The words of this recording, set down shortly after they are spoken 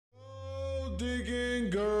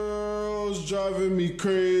Digging girls driving me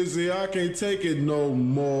crazy, I can't take it no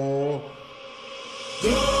more.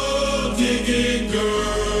 Gold digging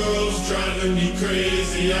girls driving me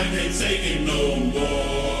crazy, I can't take it no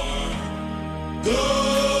more.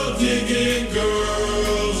 Gold digging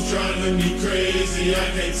girls driving me crazy,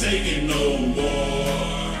 I can't take it no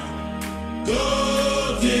more.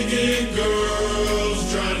 Gold digging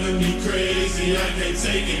girls driving me crazy, I can't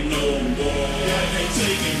take it no more. I can't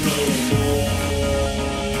take it no more.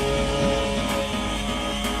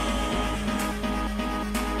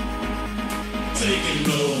 Take it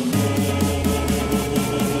no more.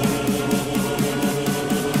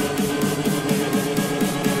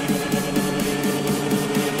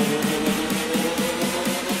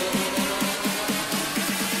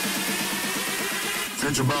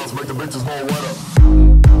 Tension bounce, make the bitches more wet up.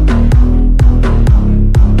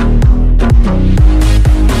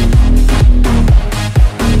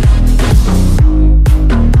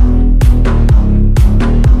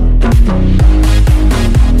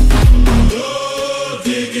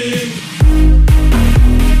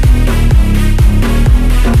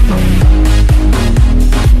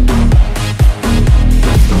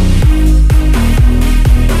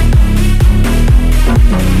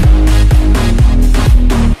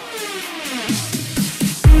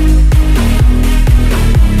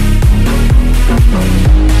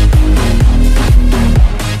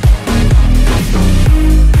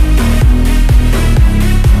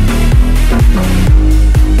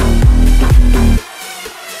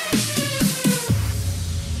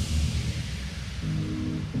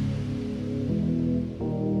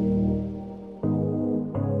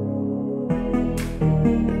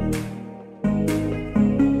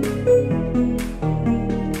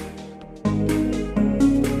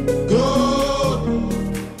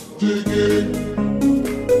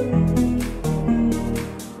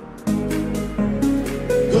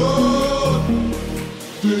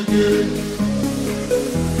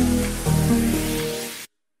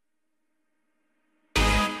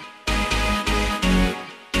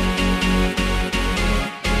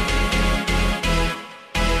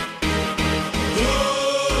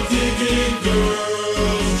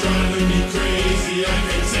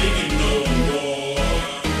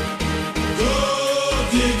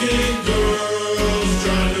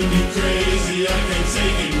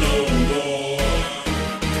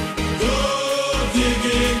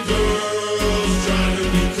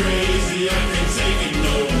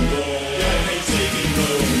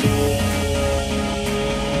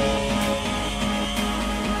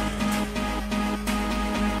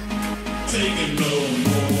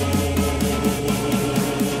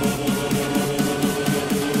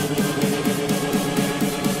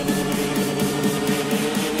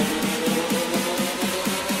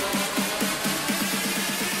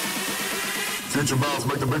 Tension bounce,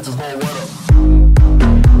 make the bitches more wet up.